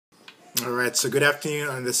Alright, so good afternoon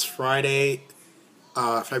on this Friday,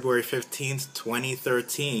 February 15th,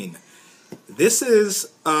 2013. This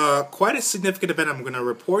is quite a significant event I'm going to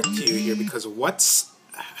report to you here because what's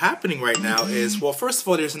happening right now is, well, first of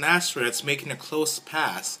all, there's an asteroid that's making a close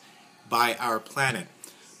pass by our planet.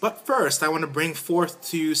 But first, I want to bring forth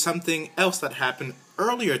to something else that happened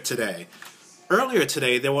earlier today. Earlier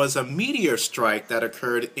today, there was a meteor strike that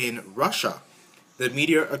occurred in Russia. The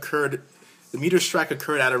meteor strike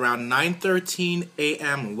occurred at around 9:13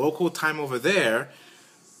 a.m. local time over there.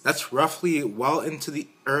 That's roughly well into the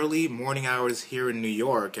early morning hours here in New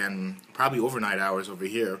York and probably overnight hours over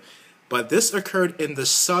here. But this occurred in the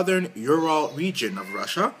southern Ural region of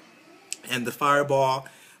Russia. And the fireball,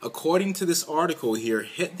 according to this article here,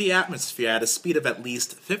 hit the atmosphere at a speed of at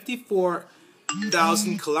least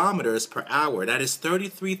 54,000 kilometers per hour. That is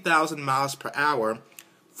 33,000 miles per hour,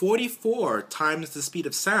 44 times the speed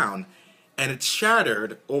of sound. And it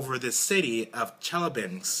shattered over the city of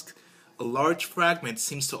Chelyabinsk. A large fragment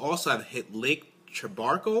seems to also have hit Lake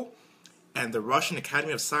Chebarkul, and the Russian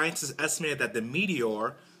Academy of Sciences estimated that the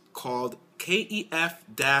meteor, called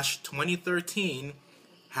KEF-2013,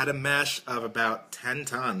 had a mass of about 10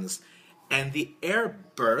 tons, and the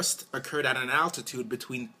airburst occurred at an altitude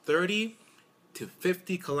between 30 to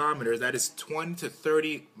 50 kilometers, that is 20 to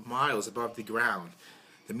 30 miles above the ground.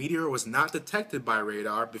 The meteor was not detected by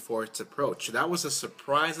radar before its approach. That was a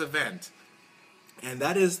surprise event. And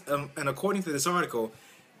that is, and according to this article,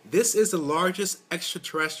 this is the largest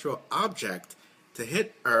extraterrestrial object to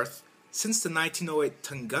hit Earth since the 1908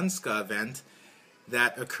 Tunguska event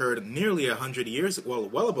that occurred nearly 100 years,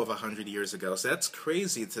 well above 100 years ago. So that's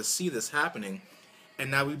crazy to see this happening. And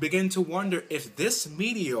now we begin to wonder if this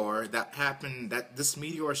meteor this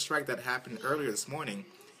meteor strike that happened earlier this morning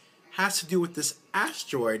has to do with this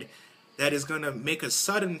asteroid that is going to make a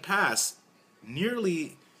sudden pass,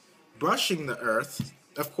 nearly brushing the Earth.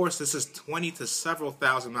 Of course, this is 20 to several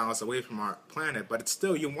thousand miles away from our planet, but it's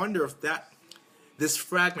still, you wonder if this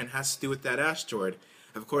fragment has to do with that asteroid.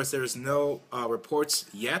 Of course, there is no reports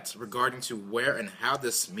yet regarding to where and how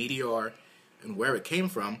this meteor and where it came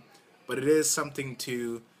from, but it is something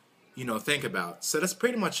to, think about. So that's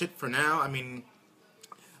pretty much it for now. I mean,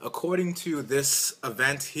 according to this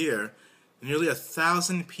event here, nearly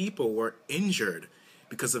 1,000 people were injured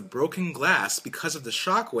because of broken glass because of the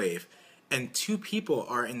shock wave, and 2 people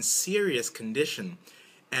are in serious condition.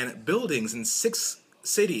 And buildings in 6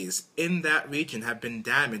 cities in that region have been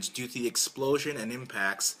damaged due to the explosion and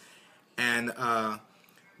impacts. And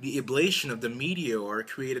the ablation of the meteor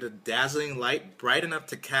created a dazzling light bright enough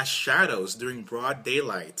to cast shadows during broad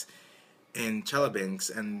daylight in Chelyabinsk,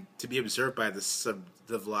 and to be observed by the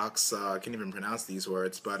Vlachs. I can't even pronounce these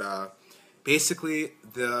words, but basically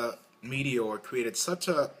the meteor created such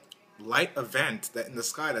a light event that in the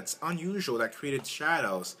sky that's unusual, that created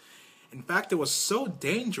shadows. In fact, it was so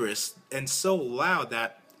dangerous and so loud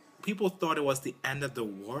that people thought it was the end of the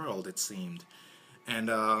world, it seemed. And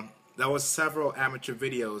there was several amateur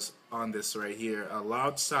videos on this right here. A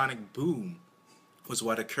loud sonic boom was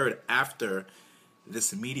what occurred after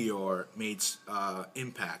this meteor made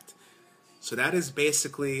impact. So that is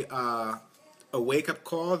basically a wake-up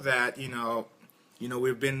call that,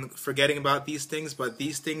 we've been forgetting about these things, but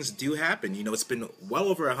these things do happen. It's been well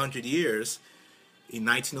over 100 years. In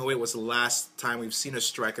 1908 was the last time we've seen a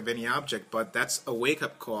strike of any object, but that's a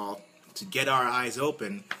wake-up call to get our eyes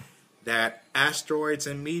open that asteroids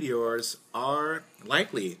and meteors are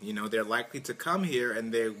likely. They're likely to come here,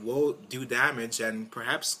 and they will do damage and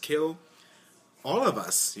perhaps kill all of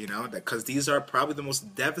us, because these are probably the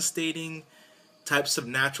most devastating types of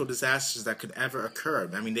natural disasters that could ever occur.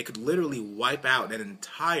 I mean, they could literally wipe out an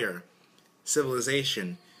entire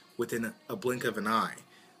civilization within a blink of an eye.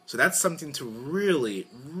 So that's something to really,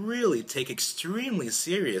 really take extremely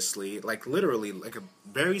seriously, like literally the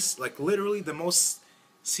most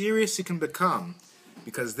serious you can become,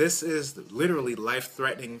 because this is literally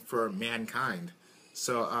life-threatening for mankind.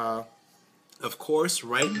 So, of course,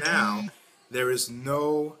 right now, there is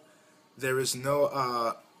no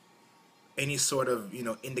any sort of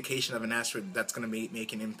indication of an asteroid that's going to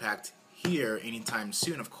make an impact here anytime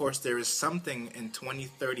soon. Of course, there is something in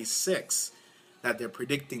 2036 that they're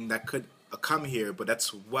predicting that could come here, but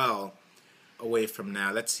that's well away from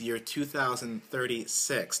now. That's year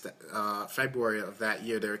 2036. February of that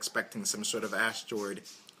year, they're expecting some sort of asteroid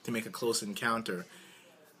to make a close encounter.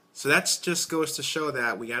 So that just goes to show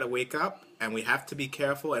that we got to wake up, and we have to be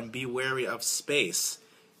careful and be wary of space.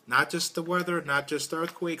 Not just the weather, not just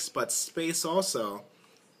earthquakes, but space also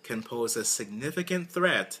can pose a significant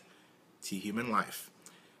threat to human life.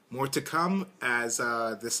 More to come as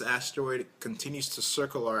this asteroid continues to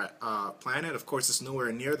circle our planet. Of course, it's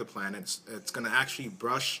nowhere near the planet. It's going to actually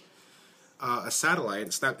brush a satellite.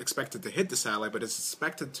 It's not expected to hit the satellite, but it's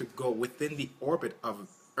expected to go within the orbit of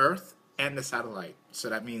Earth and the satellite. So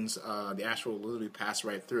that means the asteroid will literally pass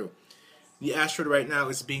right through. The asteroid right now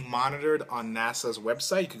is being monitored on NASA's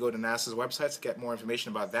website. You can go to NASA's website to get more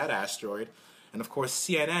information about that asteroid. And of course,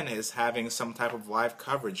 CNN is having some type of live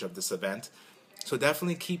coverage of this event. So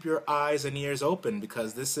definitely keep your eyes and ears open,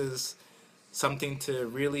 because this is something to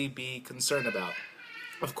really be concerned about.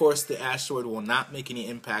 Of course, the asteroid will not make any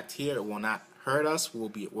impact here. It will not hurt us. We'll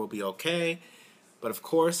be okay. But of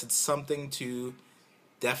course, it's something to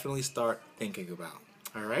definitely start thinking about.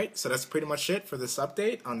 Alright, so that's pretty much it for this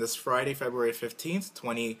update on this Friday, February 15th,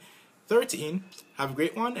 2013. Have a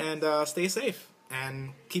great one, and stay safe.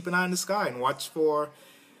 And keep an eye in the sky and watch for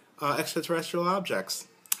extraterrestrial objects.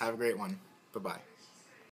 Have a great one. Bye-bye.